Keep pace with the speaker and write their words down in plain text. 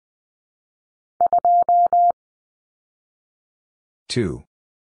2.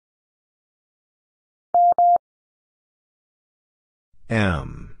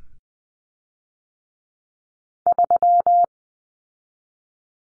 M.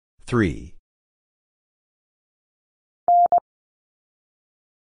 Three.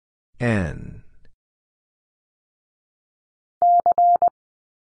 N.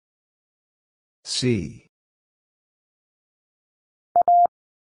 C.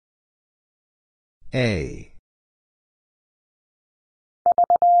 A.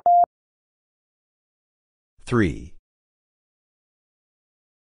 Three.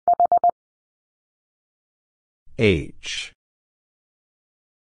 H.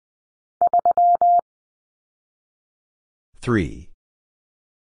 Three.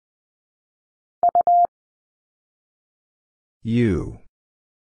 U.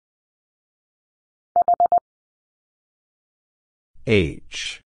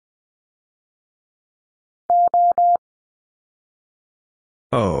 H.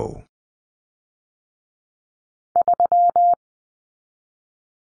 O.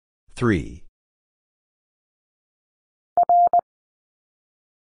 Three.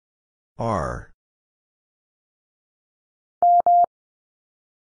 R.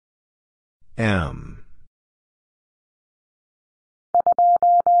 M.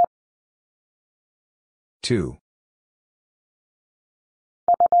 Two.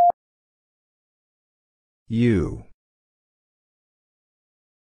 U.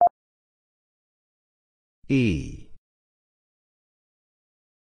 E.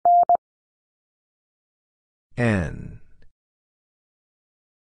 N.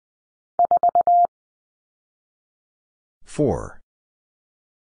 Four.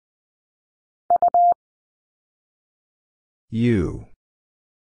 U.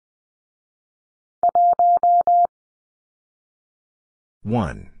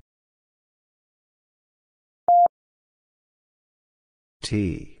 One.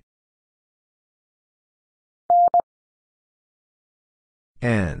 T.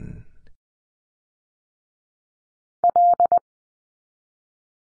 N.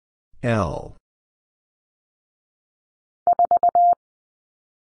 L.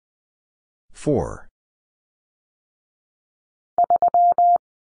 Four.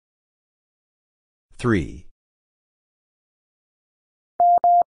 Three.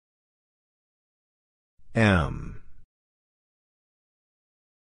 M.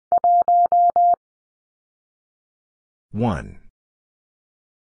 One.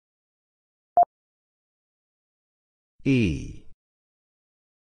 E.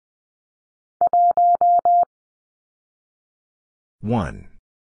 One.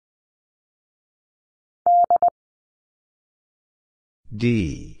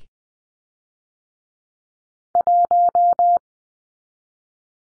 D.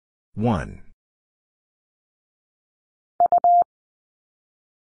 One.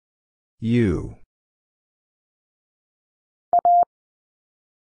 U.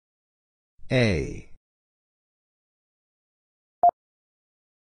 A.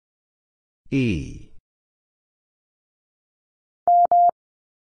 E.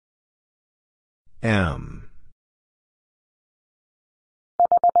 M.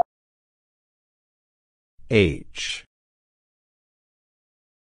 H.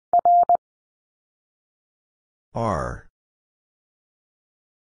 R.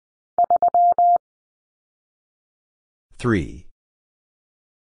 Three.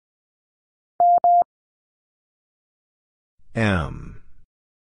 M.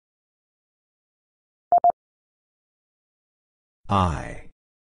 I.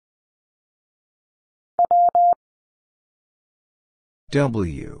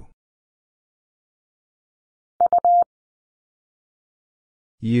 W.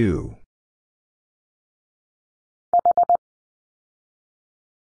 U.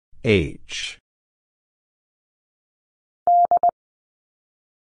 H.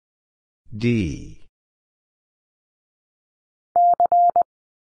 D.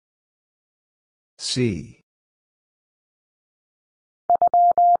 C.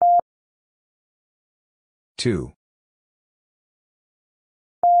 Two.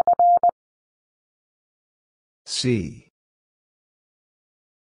 C.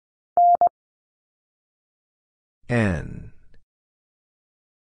 N.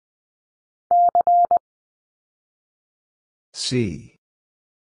 C.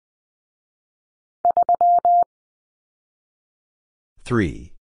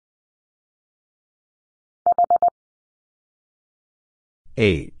 Three.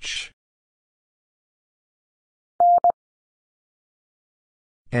 H.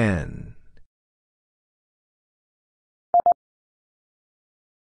 N.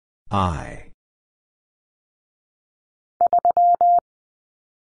 I.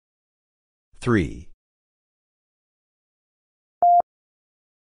 3.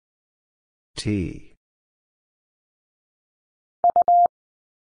 T.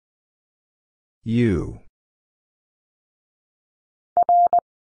 U.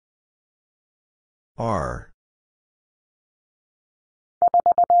 R.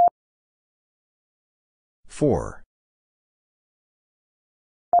 4.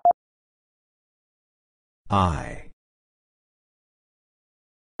 I.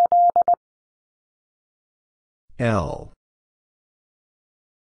 L.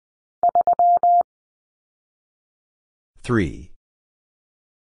 3.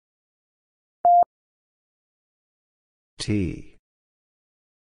 T.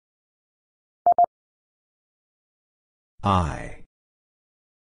 I.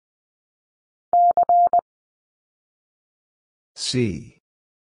 C.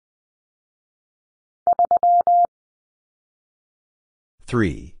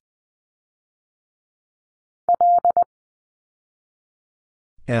 Three.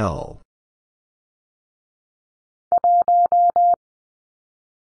 L.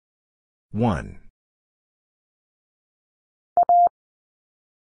 One.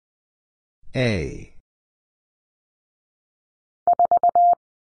 A.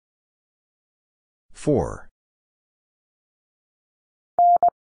 4.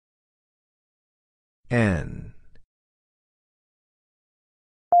 N.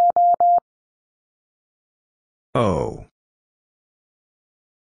 O.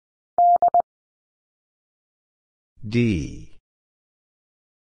 D.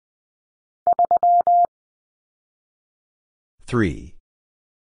 3.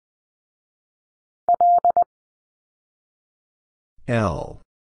 L.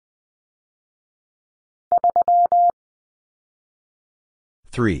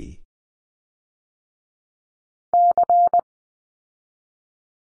 3.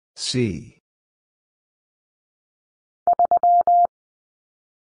 C.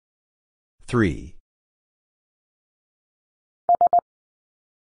 Three.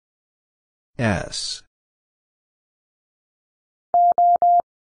 S.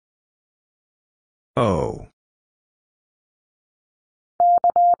 O.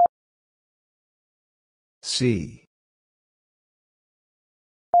 C.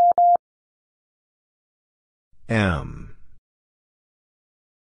 M.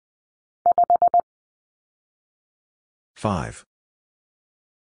 5.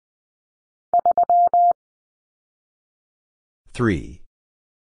 3.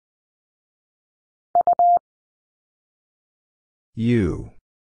 U.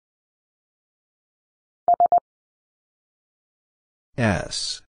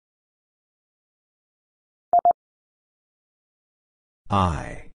 S.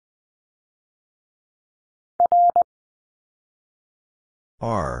 I.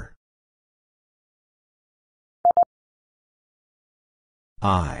 R.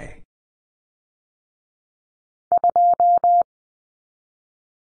 I.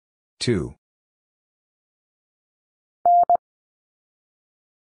 Two.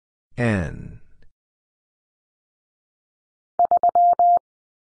 N.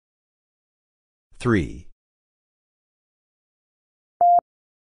 Three.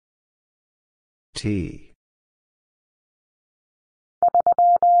 T.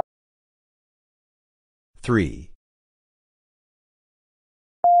 Three.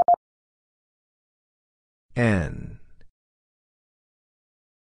 N.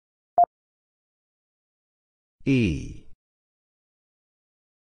 E.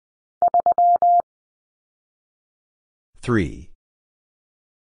 Three.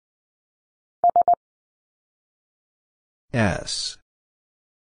 S.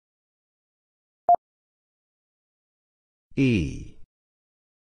 E.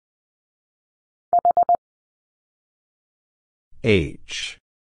 'H.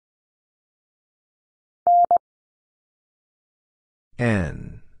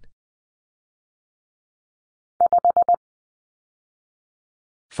 N.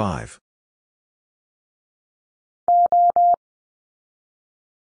 5.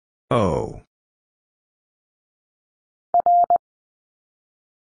 O.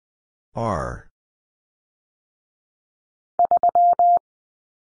 R.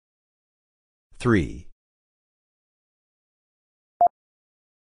 3.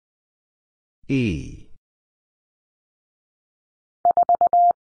 E.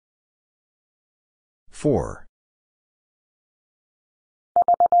 4.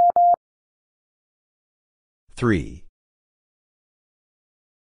 3.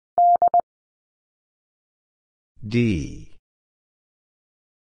 D.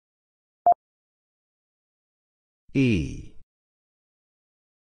 E.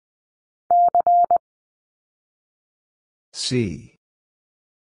 C.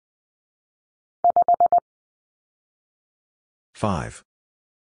 5.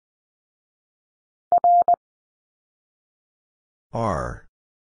 R.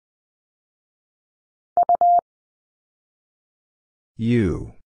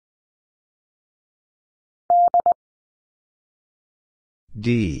 U.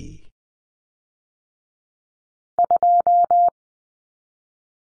 D.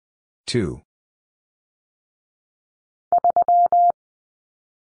 Two.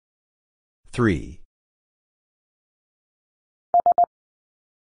 3.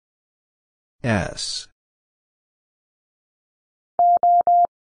 S.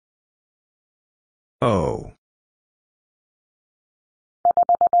 O.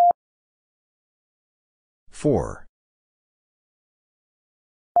 4.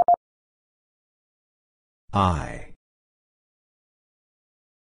 I.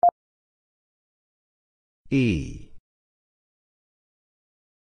 E.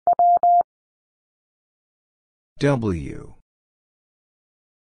 W.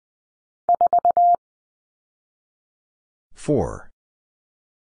 4.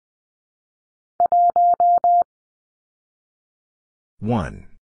 One.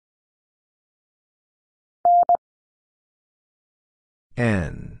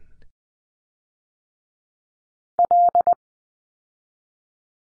 N.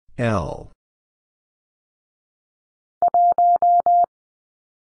 L.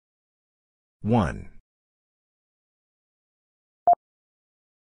 One.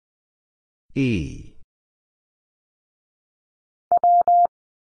 E.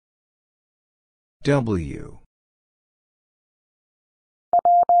 W.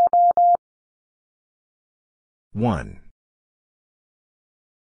 1.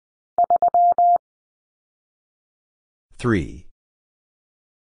 Three.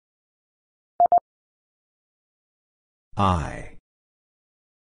 I.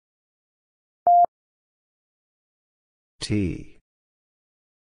 T.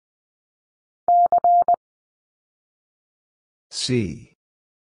 C.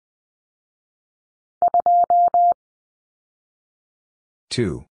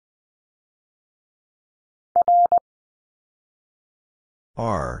 Two.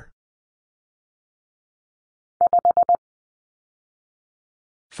 R.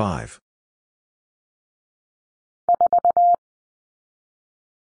 5.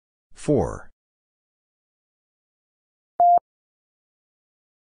 4.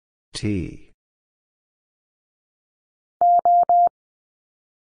 T.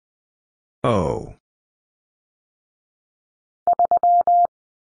 O.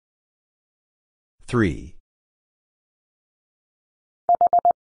 3.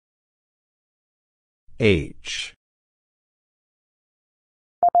 H.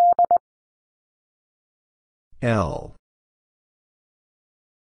 L.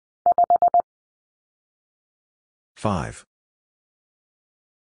 5.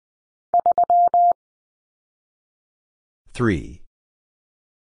 3.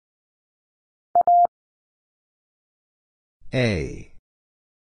 A.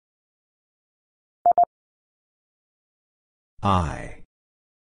 I.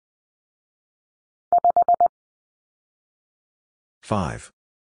 5.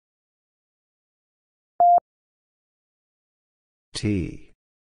 T.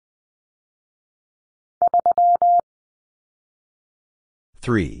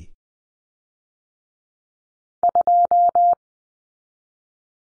 3.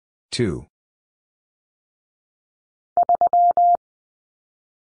 Two.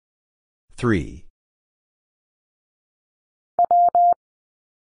 Three.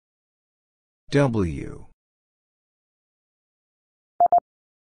 W.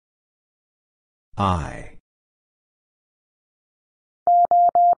 I.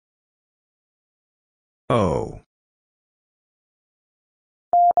 O.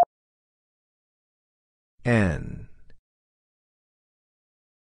 N.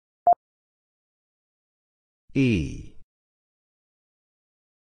 E.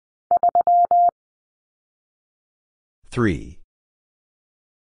 3.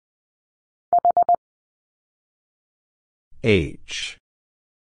 H.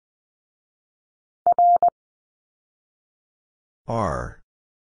 R.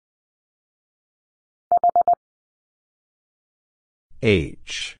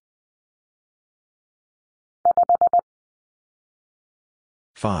 H.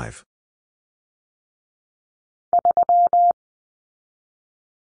 5.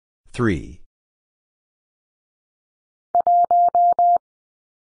 3.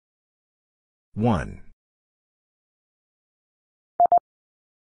 One.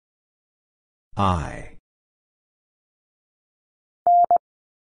 I.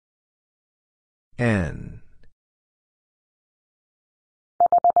 N.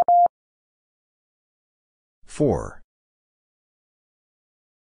 Four.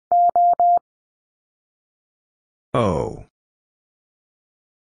 O.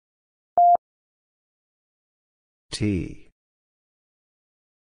 T.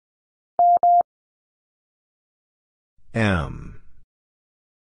 M.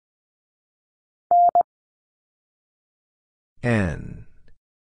 N.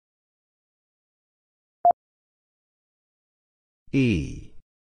 E.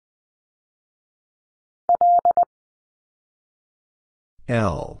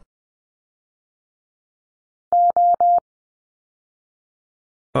 L.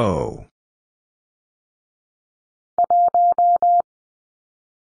 O.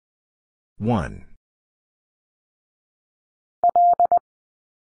 One.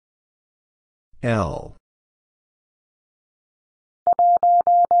 L.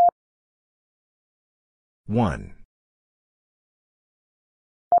 One.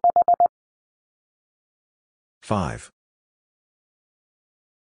 5.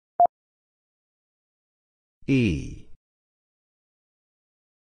 E.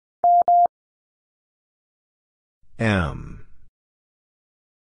 M.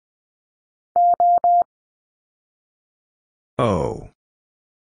 O.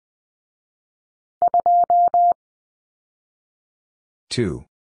 Two.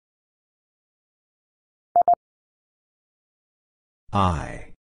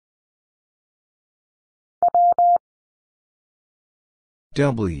 I.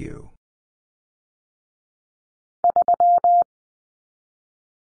 W.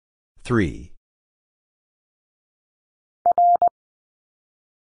 Three.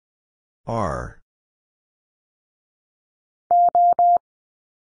 R.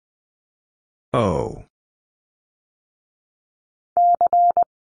 O.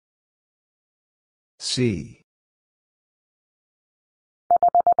 C.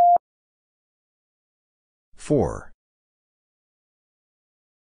 4.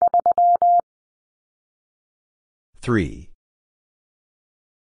 3.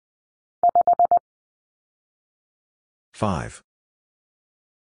 5.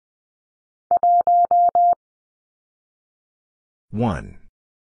 One.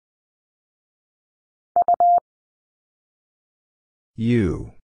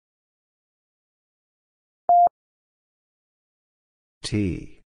 U.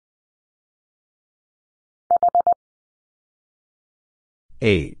 T.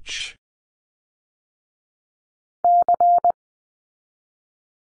 H.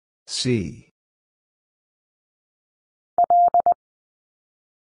 C.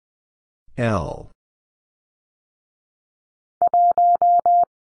 L.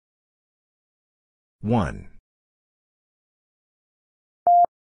 One.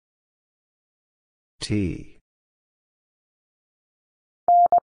 T.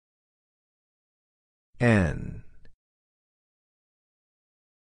 N.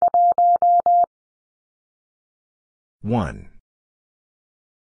 One.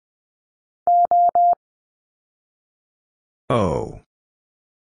 O.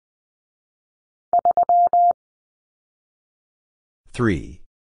 Three.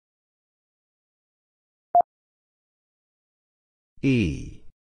 E.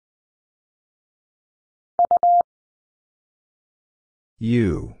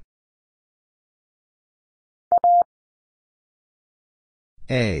 U.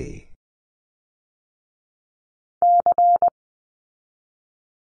 A.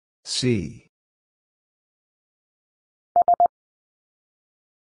 C.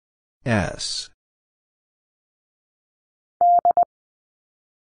 S.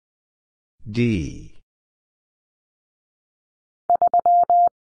 D.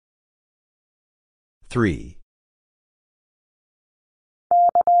 Three.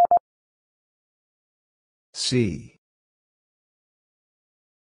 C.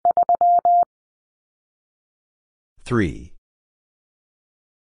 Three.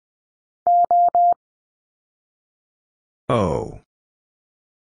 O.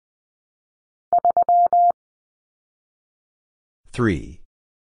 Three.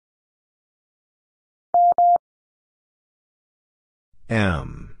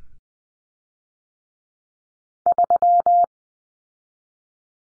 M.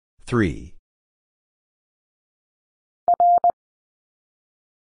 Three.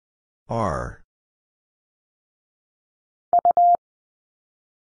 R.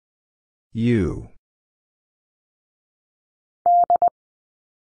 U.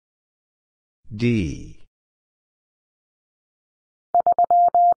 D.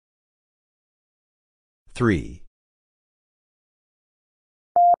 Three.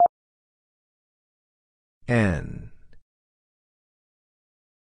 N.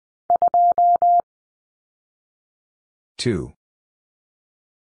 2.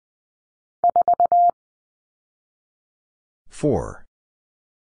 4.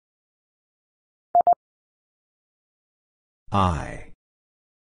 I.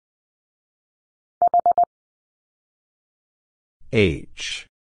 H.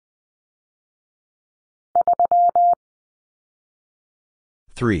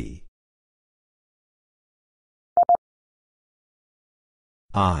 3.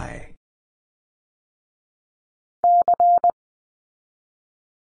 I.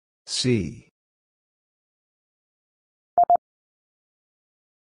 C.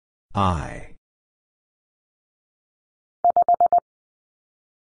 I.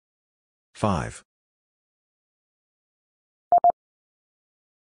 5.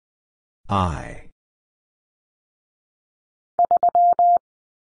 I.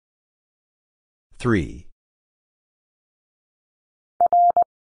 3.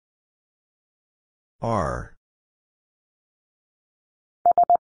 R.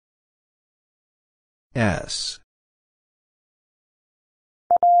 S.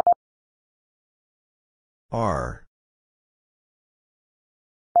 R.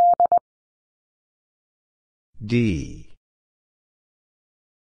 D.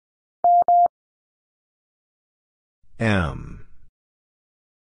 M.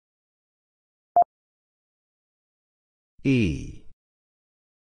 E.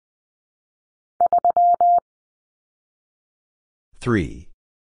 3.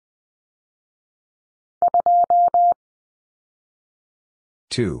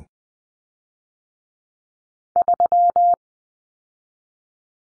 Two.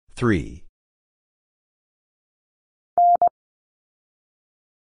 3.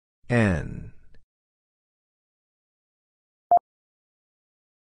 N.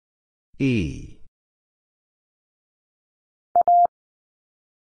 E.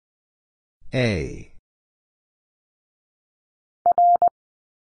 A.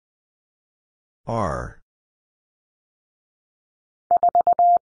 R.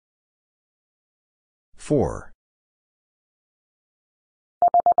 4.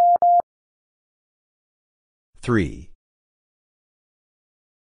 3.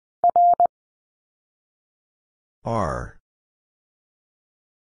 R.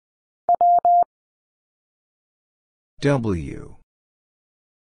 W.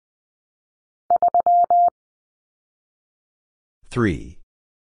 Three.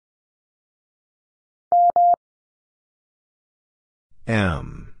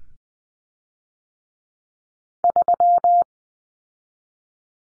 M.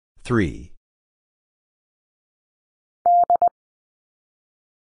 Three.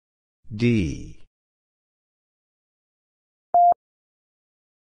 D.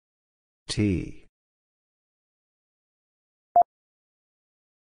 T.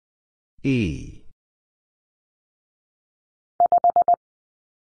 E.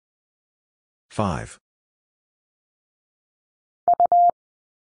 5.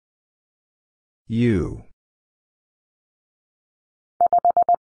 U.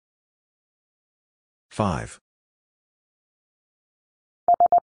 5.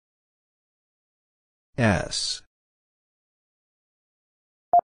 S.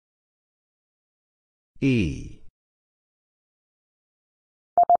 E.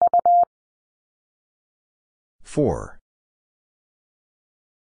 4.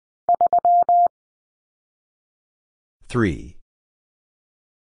 Three.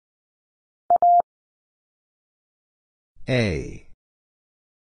 A.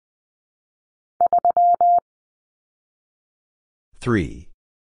 Three.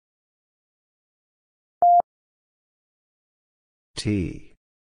 T.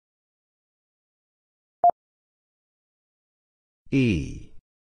 E.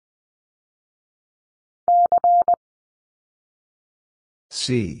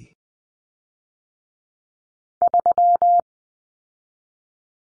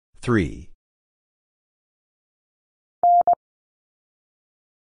 3.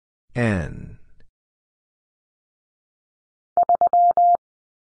 N.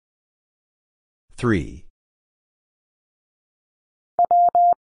 Three.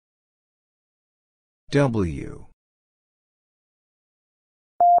 W.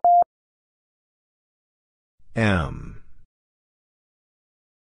 M.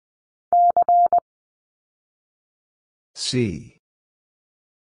 C.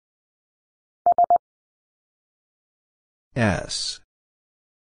 S.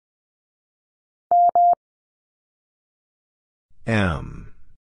 M.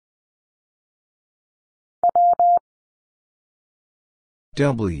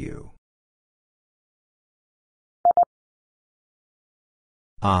 W.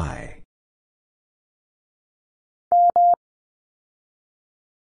 I.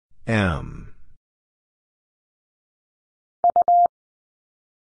 M.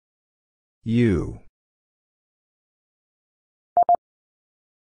 U.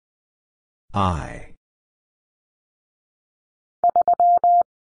 I.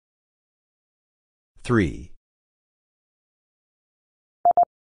 3.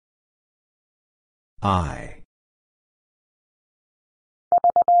 I.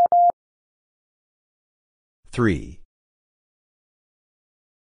 3.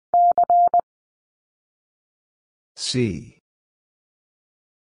 C.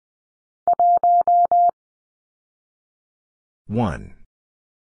 One.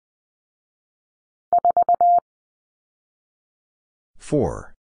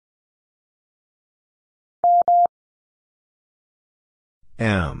 Four.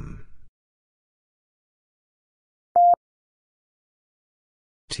 M.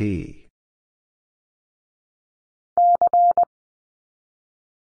 T.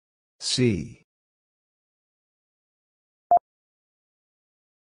 C.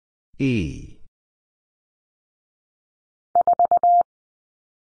 E.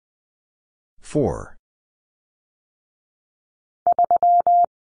 Four.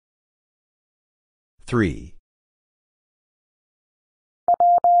 Three.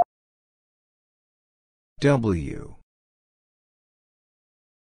 W.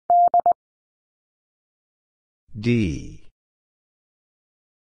 D.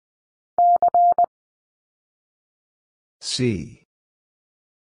 C.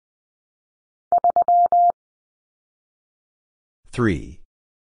 3.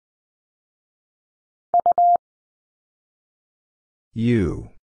 U.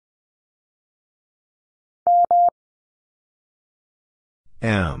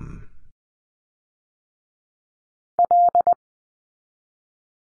 M.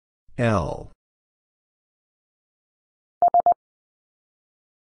 L.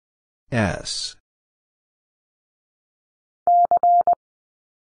 S.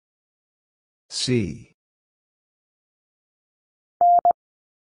 C.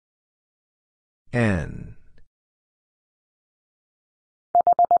 N.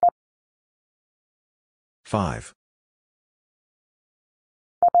 Five.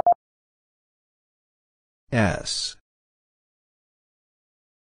 S.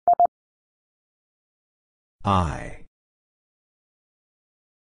 I.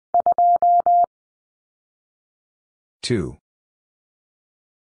 Two.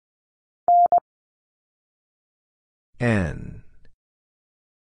 N.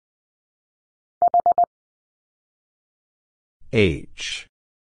 H.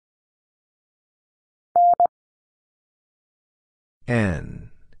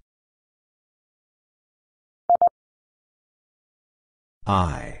 N.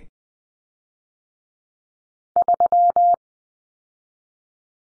 I.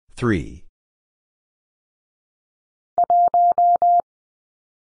 3.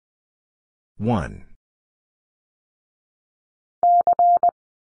 One.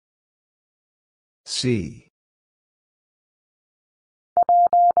 C.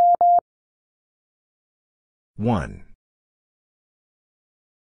 One.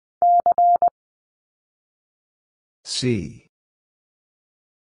 C.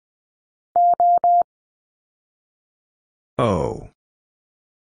 O.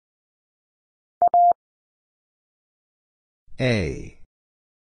 A.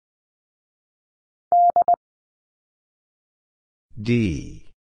 D.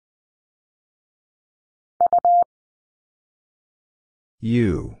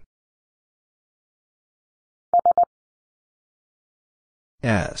 U.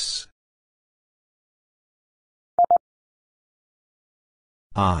 S.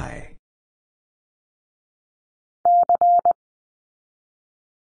 I.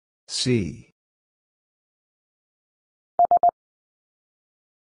 C.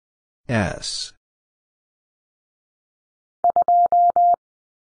 S.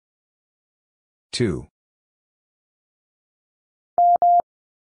 Two.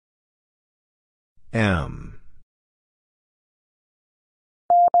 M.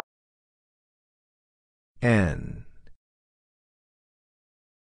 N.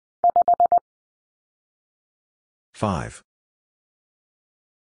 Five.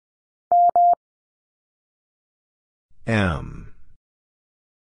 M.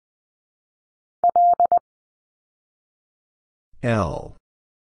 L.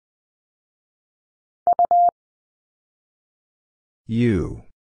 U.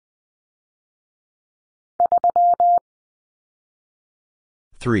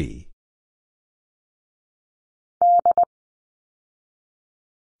 Three.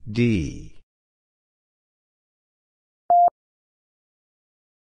 D.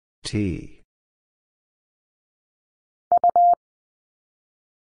 T.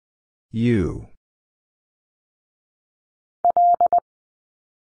 U.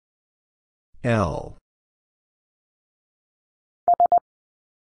 L.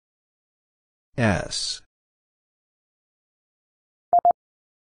 S.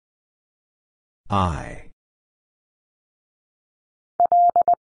 I.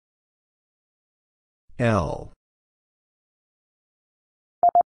 L.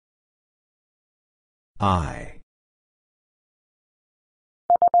 I.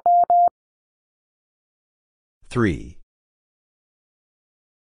 Three.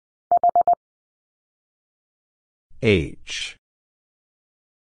 H.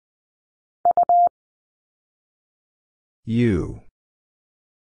 U.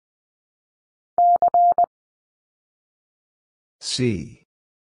 C.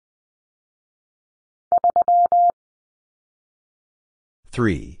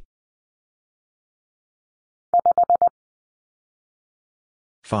 Three.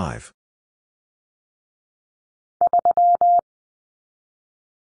 5.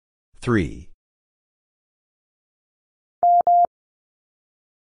 3.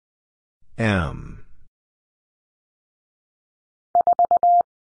 M.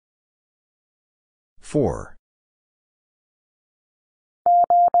 Four.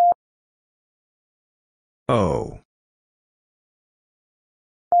 O.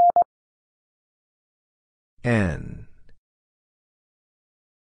 N.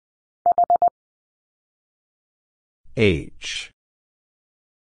 H.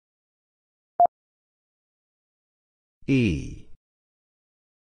 E.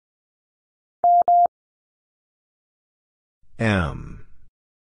 M.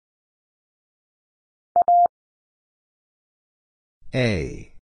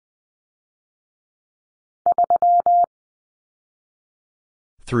 A.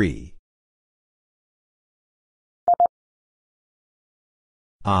 Three.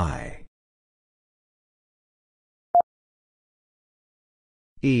 I.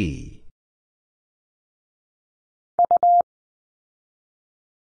 E.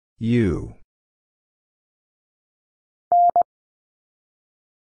 U.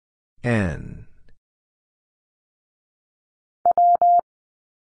 N.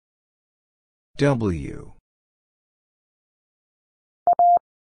 W.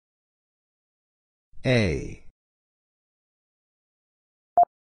 A.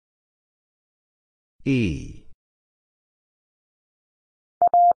 E.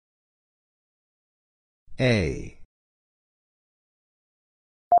 A.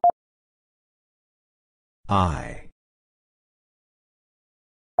 I.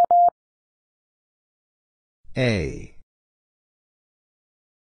 A.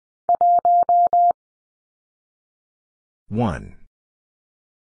 One.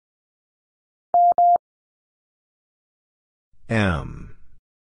 M.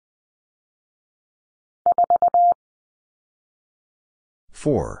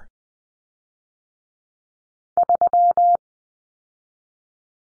 Four.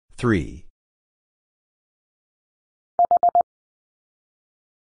 3.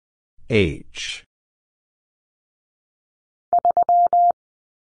 H.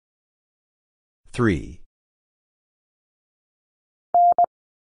 Three.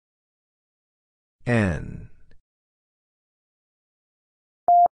 N.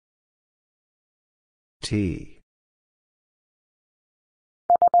 T.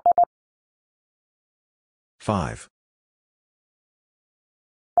 5.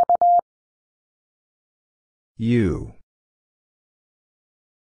 U.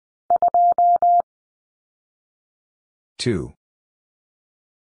 Two.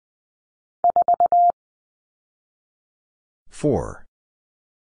 4.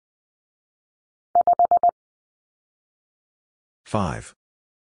 5.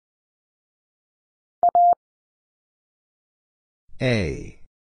 A.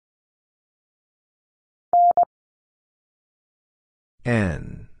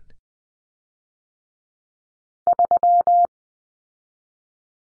 N.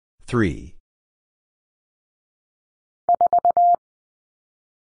 Three.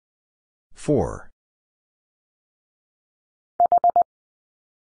 4.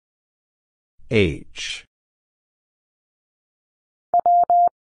 H.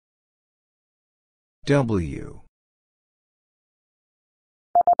 W.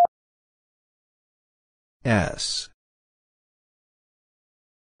 S.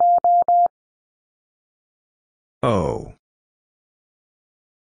 O.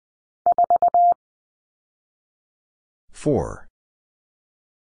 4.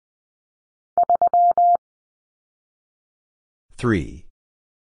 3.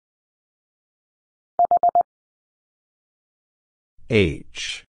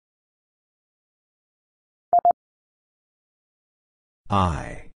 H.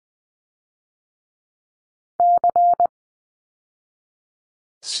 I.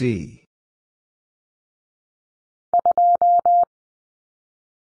 C.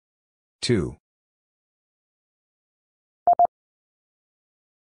 Two.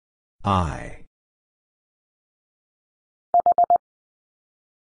 I.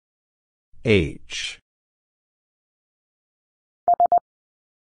 H.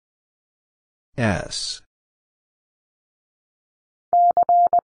 S.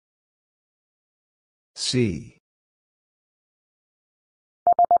 C.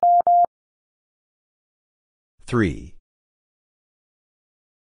 Three.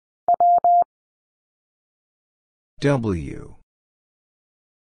 W.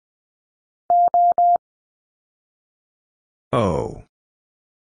 O.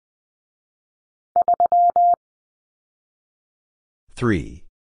 Three.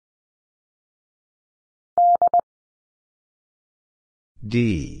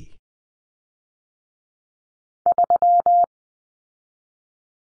 D.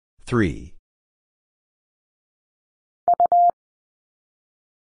 Three.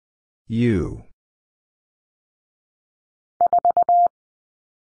 U.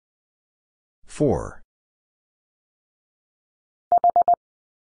 Four.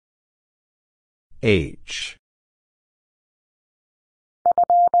 H.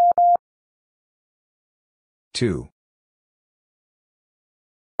 Two.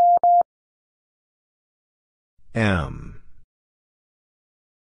 M.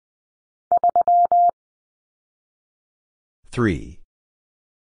 Three.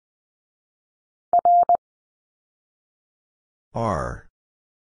 R.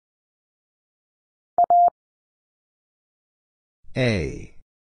 A.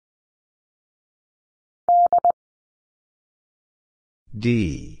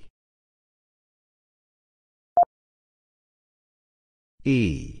 D.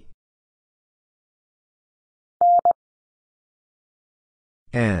 E.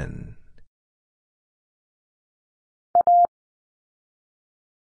 N.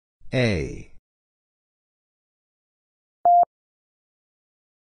 A.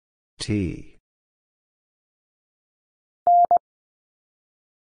 T.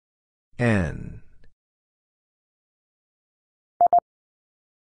 N.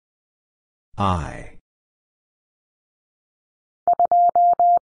 I.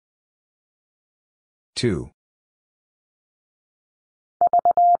 Two.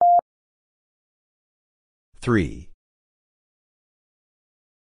 Three.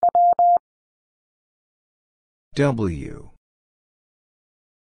 W.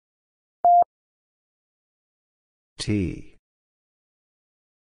 T.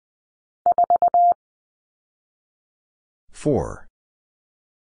 Four.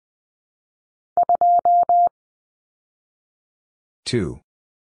 Two.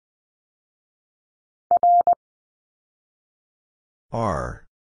 R.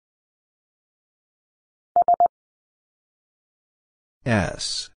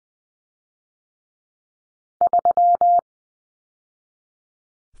 S.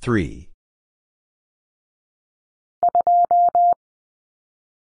 Three.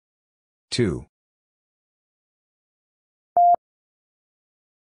 Two.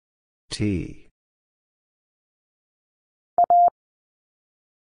 T.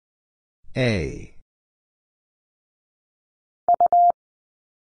 A.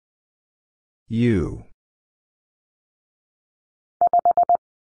 U.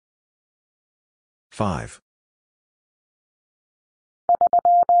 Five.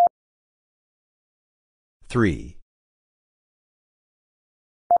 Three.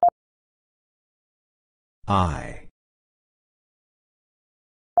 I.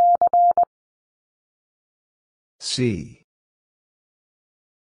 C.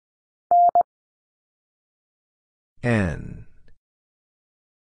 N.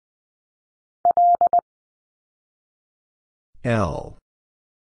 L.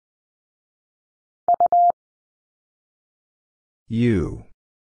 U.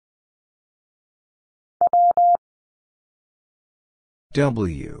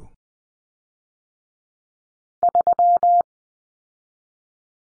 W.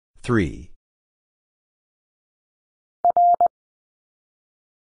 Three.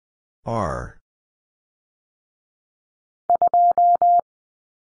 R.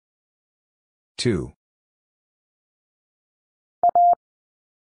 Two.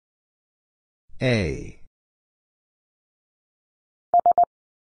 A.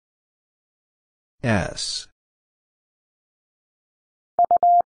 S.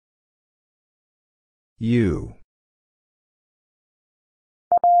 U.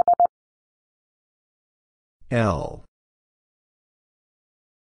 L.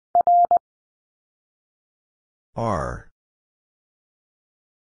 R.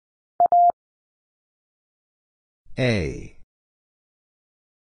 A.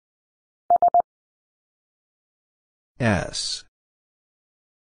 S.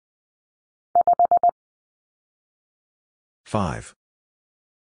 5.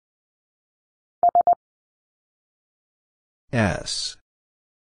 S.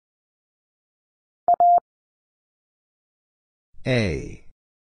 A.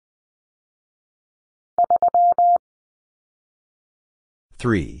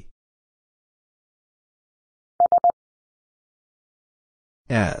 Three.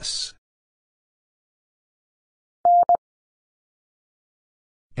 S.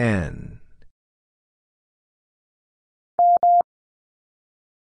 N.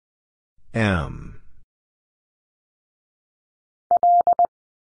 M.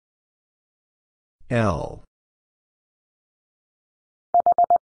 L.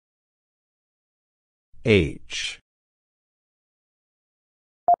 H.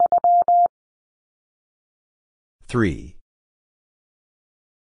 Three.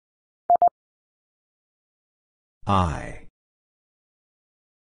 I.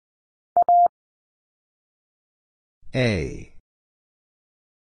 A.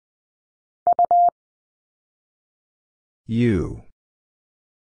 U.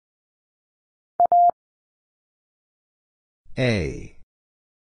 A.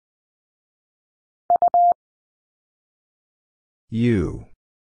 U.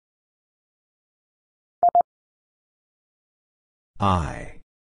 I.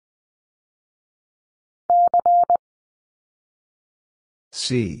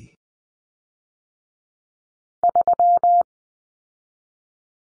 C.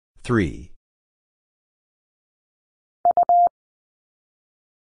 3.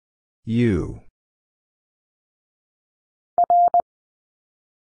 U.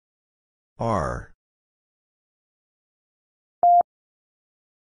 R.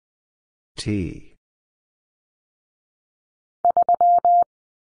 T.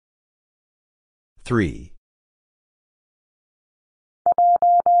 3.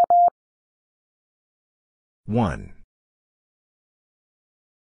 One.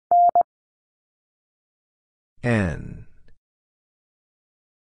 N.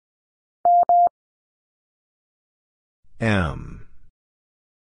 M.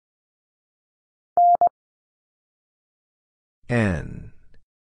 N.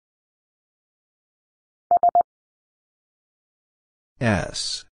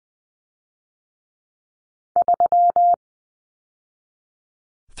 S.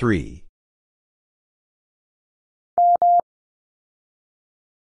 3.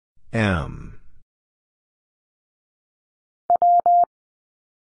 M.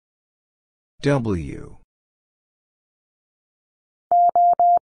 W.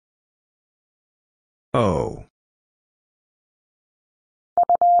 O.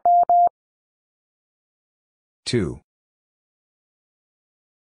 Two.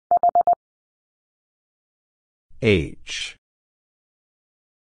 H.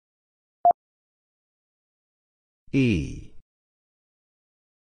 E.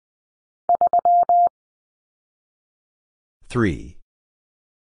 Three.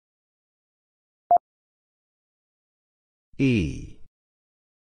 E.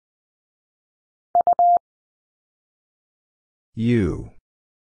 U.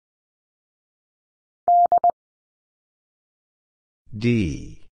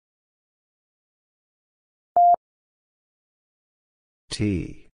 D.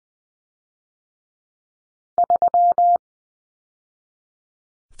 T.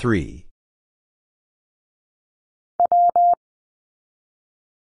 3.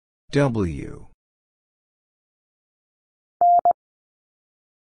 W.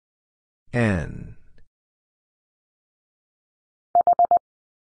 N.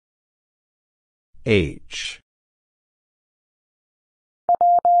 H.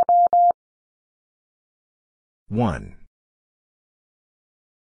 One.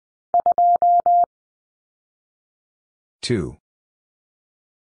 Two.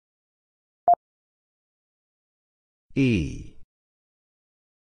 E.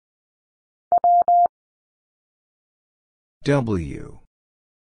 W.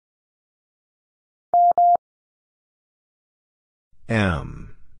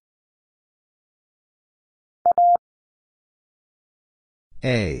 M.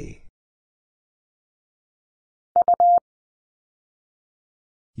 A.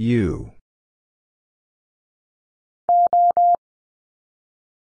 U.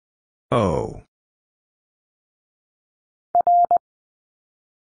 O.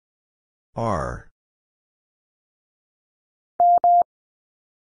 R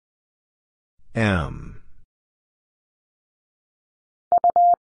M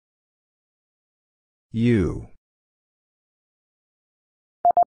U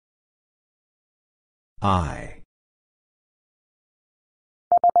I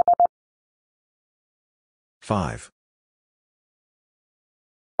 5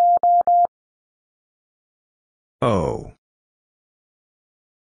 O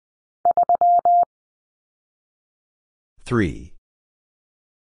 3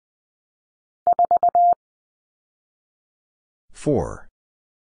 4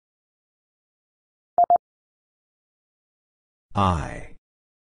 I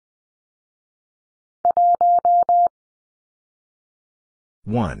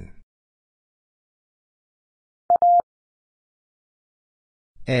 1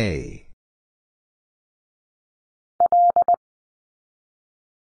 A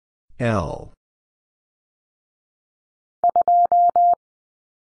L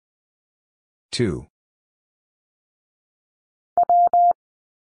 2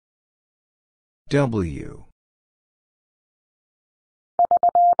 W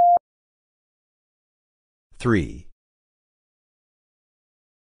 3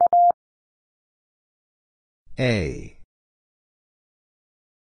 A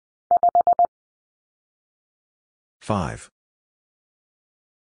 5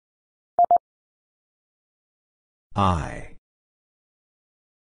 I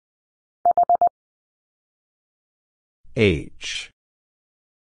H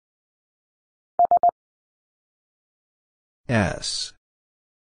S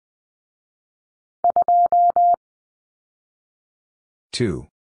 2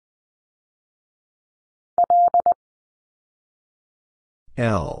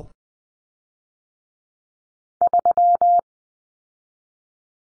 L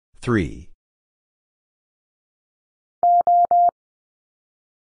Three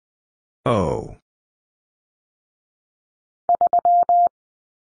O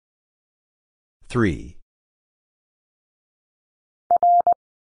three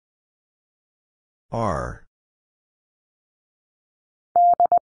R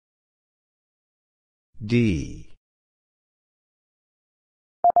D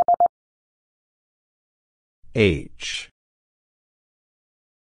H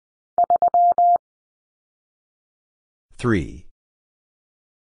 3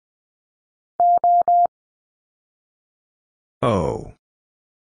 O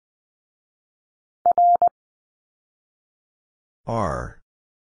R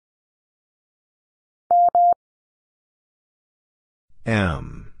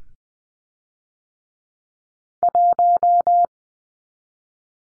M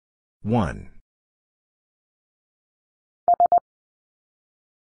 1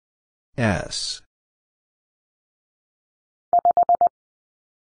 S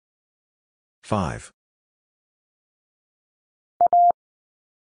 5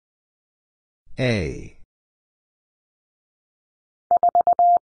 A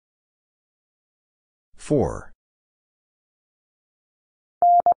 4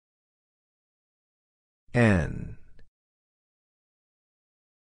 N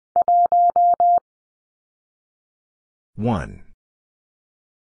 1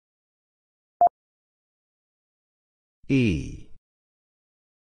 E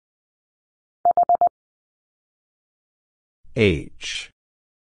H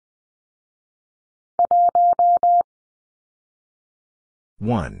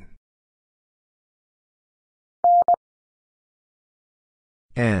one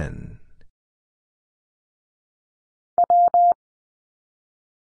N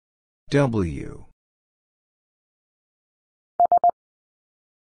W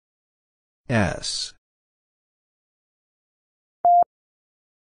S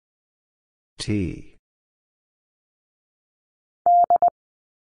T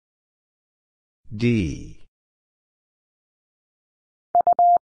D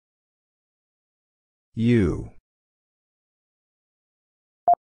U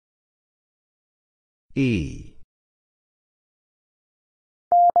E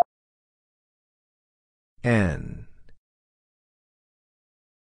N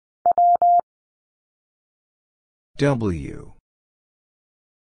W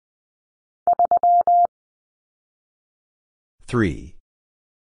 3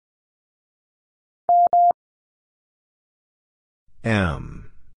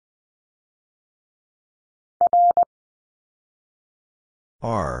 M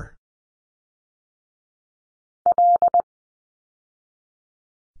R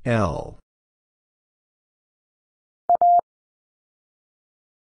L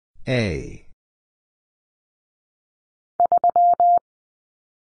A.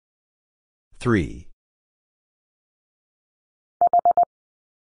 3.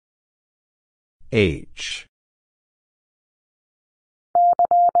 H.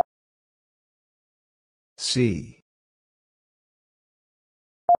 C.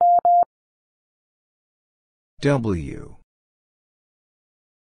 W.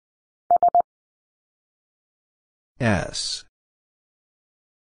 S.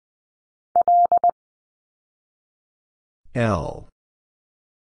 L.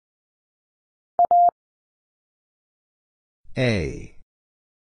 A.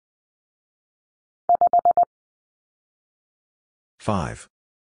 5.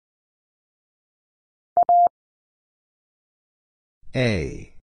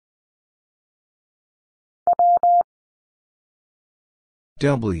 A.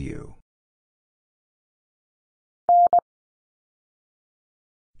 W.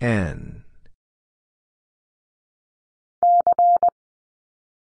 N.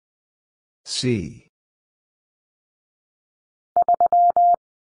 C.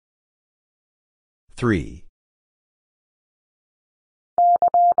 Three.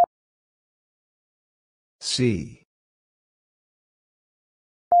 C.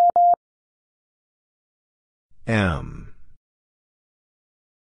 M.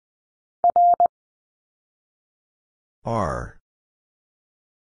 R.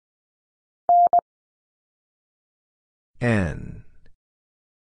 N.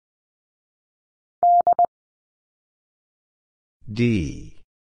 D.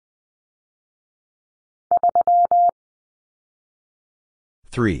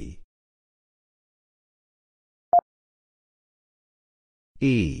 Three.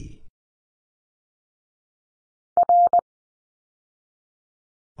 E.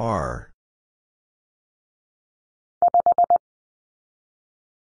 R.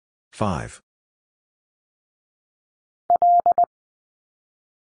 5.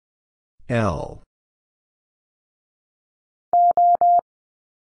 L.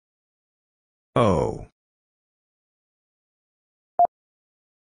 O.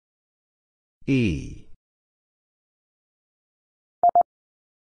 E.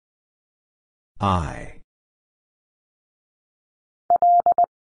 I.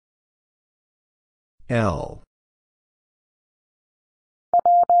 L.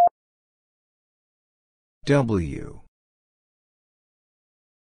 W.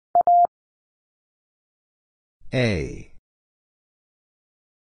 A.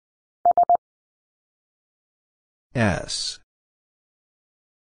 S.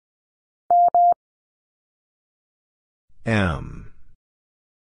 M.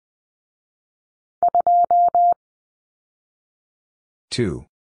 Two.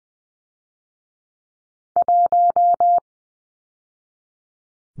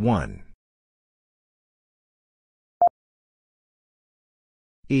 One.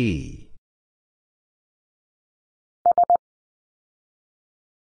 E.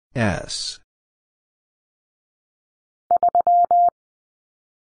 S.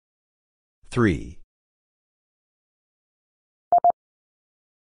 Three.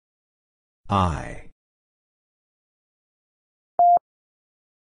 I.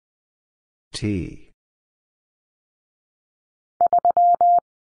 T.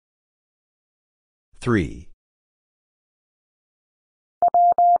 Three.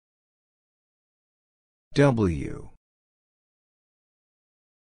 W.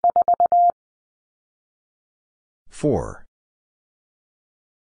 Four.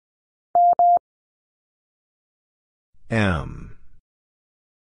 M.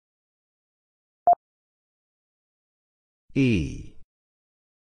 E.